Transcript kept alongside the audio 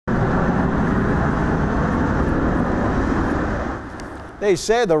They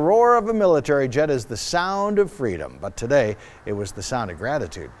say the roar of a military jet is the sound of freedom, but today it was the sound of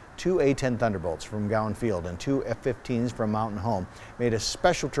gratitude. Two A-10 Thunderbolts from Gowan Field and two F-15s from Mountain Home made a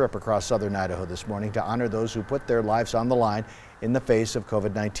special trip across southern Idaho this morning to honor those who put their lives on the line in the face of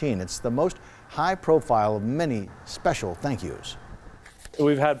COVID-19. It's the most high profile of many special thank yous.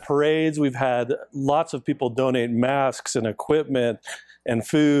 We've had parades, we've had lots of people donate masks and equipment and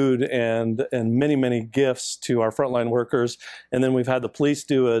food and many gifts to our frontline workers. And then we've had the police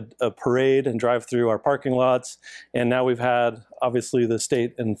do a parade and drive through our parking lots. And now we've had, obviously, the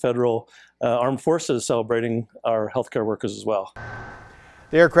state and federal armed forces celebrating our healthcare workers as well.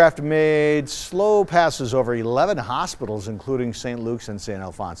 The aircraft made slow passes over 11 hospitals, including St. Luke's and St.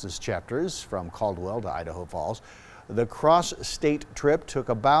 Alphonsus chapters from Caldwell to Idaho Falls. The cross-state trip took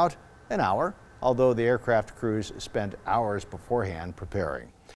about an hour, although the aircraft crews spent hours beforehand preparing.